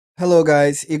Hello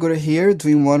guys, Igor here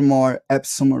doing one more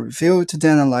AppSumo review, today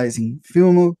analyzing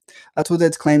Vumu, a tool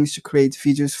that claims to create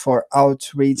videos for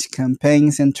outreach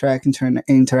campaigns and track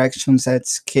interactions at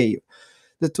scale.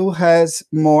 The tool has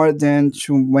more than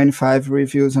 25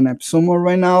 reviews on AppSumo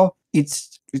right now. It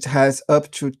has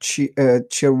up to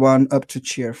tier 1 up to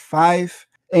tier 5.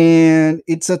 And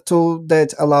it's a tool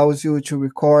that allows you to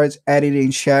record, edit,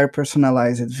 and share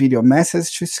personalized video messages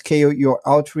to scale your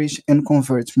outreach and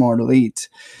convert more leads.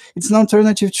 It's an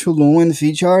alternative to Loom and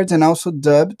Vidyard, and also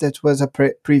Dub, that was a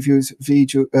previous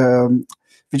video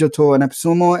tool on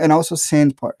AppSumo, and also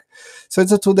Sandpark. So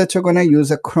it's a tool that you're going to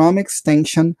use a Chrome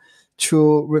extension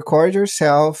to record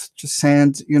yourself, to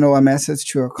send a message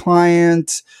to your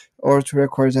client, or to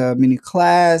record a mini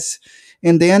class.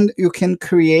 And then you can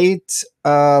create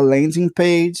a landing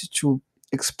page to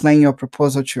explain your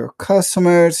proposal to your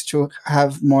customers, to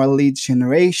have more lead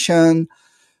generation,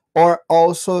 or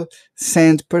also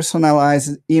send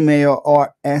personalized email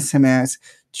or SMS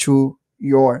to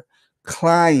your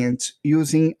client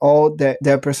using all their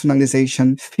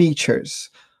personalization features.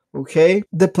 Okay,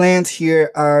 the plans here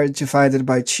are divided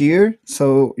by tier.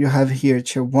 So you have here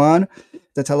tier 1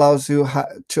 that allows you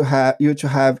to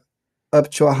have up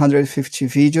to 150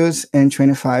 videos and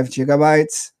 25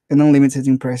 gigabytes and unlimited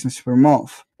impressions per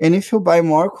month. And if you buy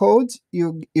more code,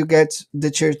 you get the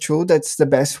tier 2, that's the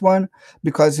best one,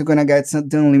 because you're gonna get the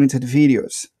unlimited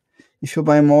videos. If you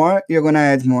buy more, you're gonna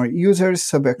add more users,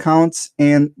 sub accounts,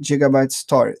 and gigabyte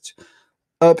storage.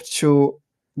 Up to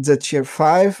the tier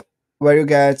 5, where you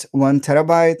get 1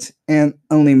 terabyte and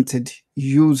unlimited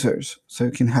users. So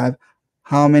you can have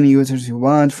how many users you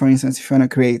want. For instance, if you wanna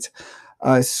create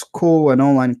a school, an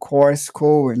online course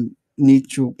school, and need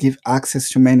to give access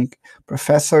to many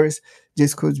professors,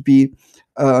 this could be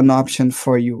an option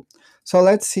for you. So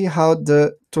let's see how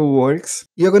the tool works.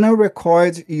 You're going to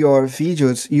record your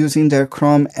videos using their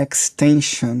Chrome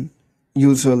extension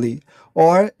usually,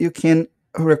 or you can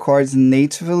record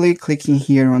natively clicking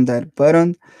here on that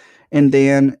button, and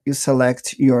then you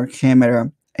select your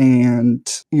camera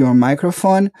and your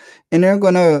microphone, and you're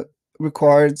going to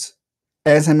record.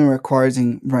 As I'm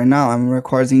recording right now, I'm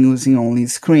recording using only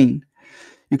screen.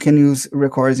 You can use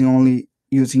recording only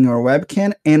using your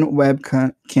webcam and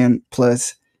webcam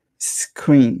plus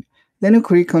screen. Then you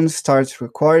click on start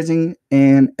recording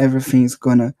and everything's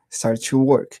gonna start to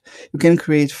work. You can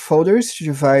create folders to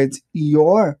divide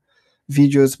your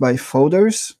videos by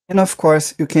folders. And of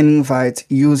course, you can invite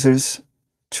users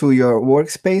to your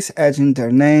workspace, adding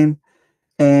their name,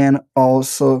 and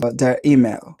also their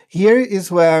email. Here is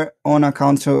where on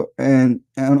account and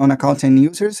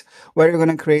users, where you're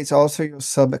going to create also your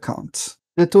sub accounts.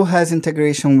 The tool has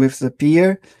integration with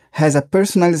Zapier, has a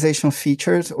personalization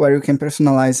features where you can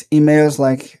personalize emails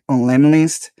like on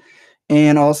Lemlist,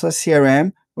 and also a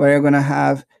CRM where you're going to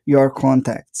have your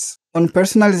contacts. On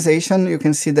personalization, you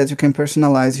can see that you can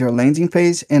personalize your landing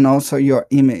page and also your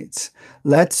image.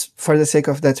 Let's, for the sake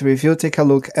of that review, take a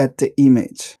look at the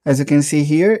image. As you can see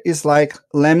here, it's like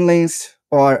Lemlist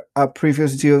or a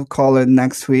previous deal called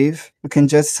Next Weave. You can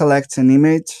just select an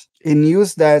image and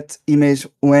use that image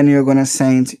when you're going to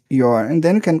send and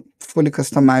then you can fully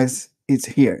customize it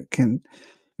here. You can,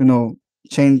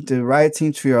 change the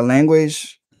writing to your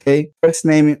language. Okay. First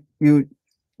name, you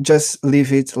just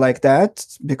leave it like that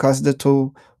because the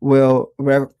tool will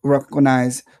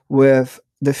recognize with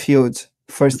the field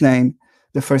first name,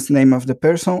 the first name of the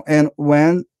person, and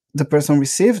when the person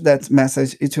receives that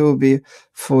message, it will be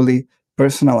fully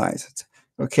personalized.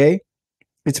 Okay,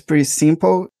 it's pretty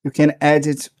simple. You can add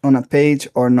it on a page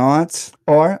or not,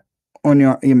 or on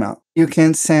your email. You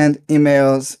can send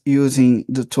emails using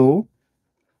the tool.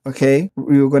 Okay,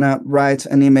 you're gonna write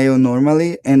an email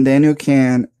normally, and then you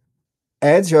can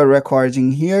add your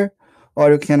recording here,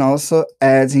 or you can also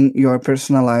add in your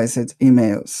personalized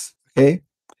emails. Okay,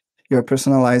 your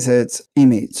personalized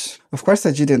image. Of course,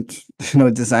 I didn't,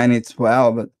 design it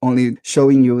well, but only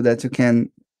showing you that you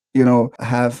can,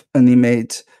 have an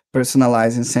image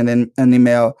personalized and send an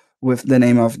email with the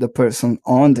name of the person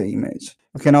on the image.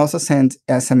 You can also send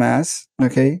SMS.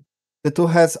 Okay, the tool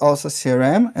has also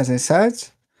CRM, as I said.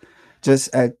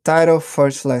 Just add title,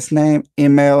 first, last name,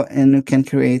 email, and you can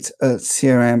create a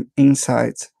CRM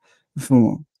inside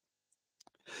Vumu.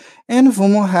 And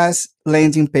Vumu has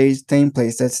landing page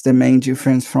templates. That's the main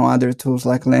difference from other tools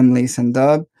like Lemlist and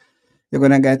Dub. You're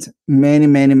going to get many,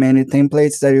 many, many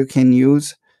templates that you can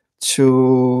use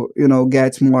to,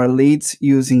 get more leads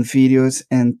using videos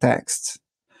and text.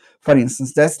 For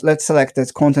instance, let's select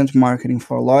that content marketing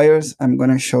for lawyers. I'm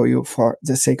going to show you, for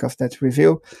the sake of that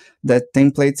review, that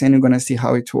templates, and you're going to see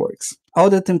how it works. All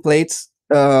the templates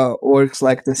works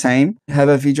like the same. You have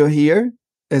a video here.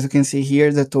 As you can see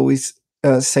here, the tool is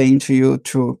saying to you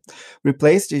to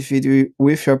replace this video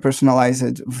with your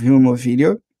personalized Vumu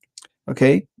video.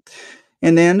 Okay.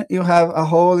 And then you have a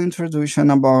whole introduction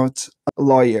about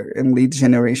lawyer and lead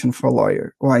generation for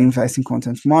lawyer, why invest in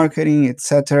content marketing,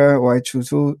 etc., why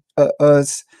choose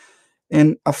us,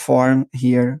 and a form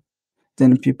here.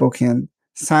 Then people can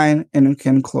sign and you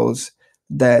can close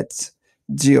that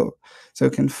deal. So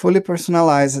you can fully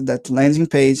personalize that landing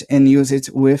page and use it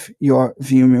with your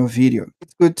Vimeo video.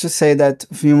 It's good to say that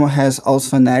Vimeo has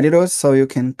also an editor, so you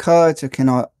can cut, you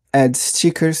can add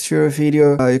stickers to your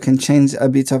video, you can change a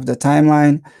bit of the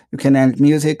timeline, you can add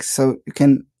music, so you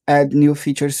can add new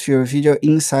features to your video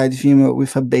inside Vimeo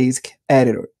with a basic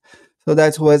editor. So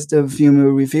that was the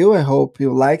Vumu review. I hope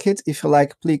you like it. If you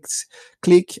like, please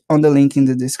click on the link in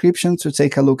the description to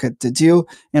take a look at the deal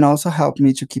and also help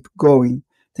me to keep going.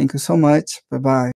 Thank you so much. Bye-bye.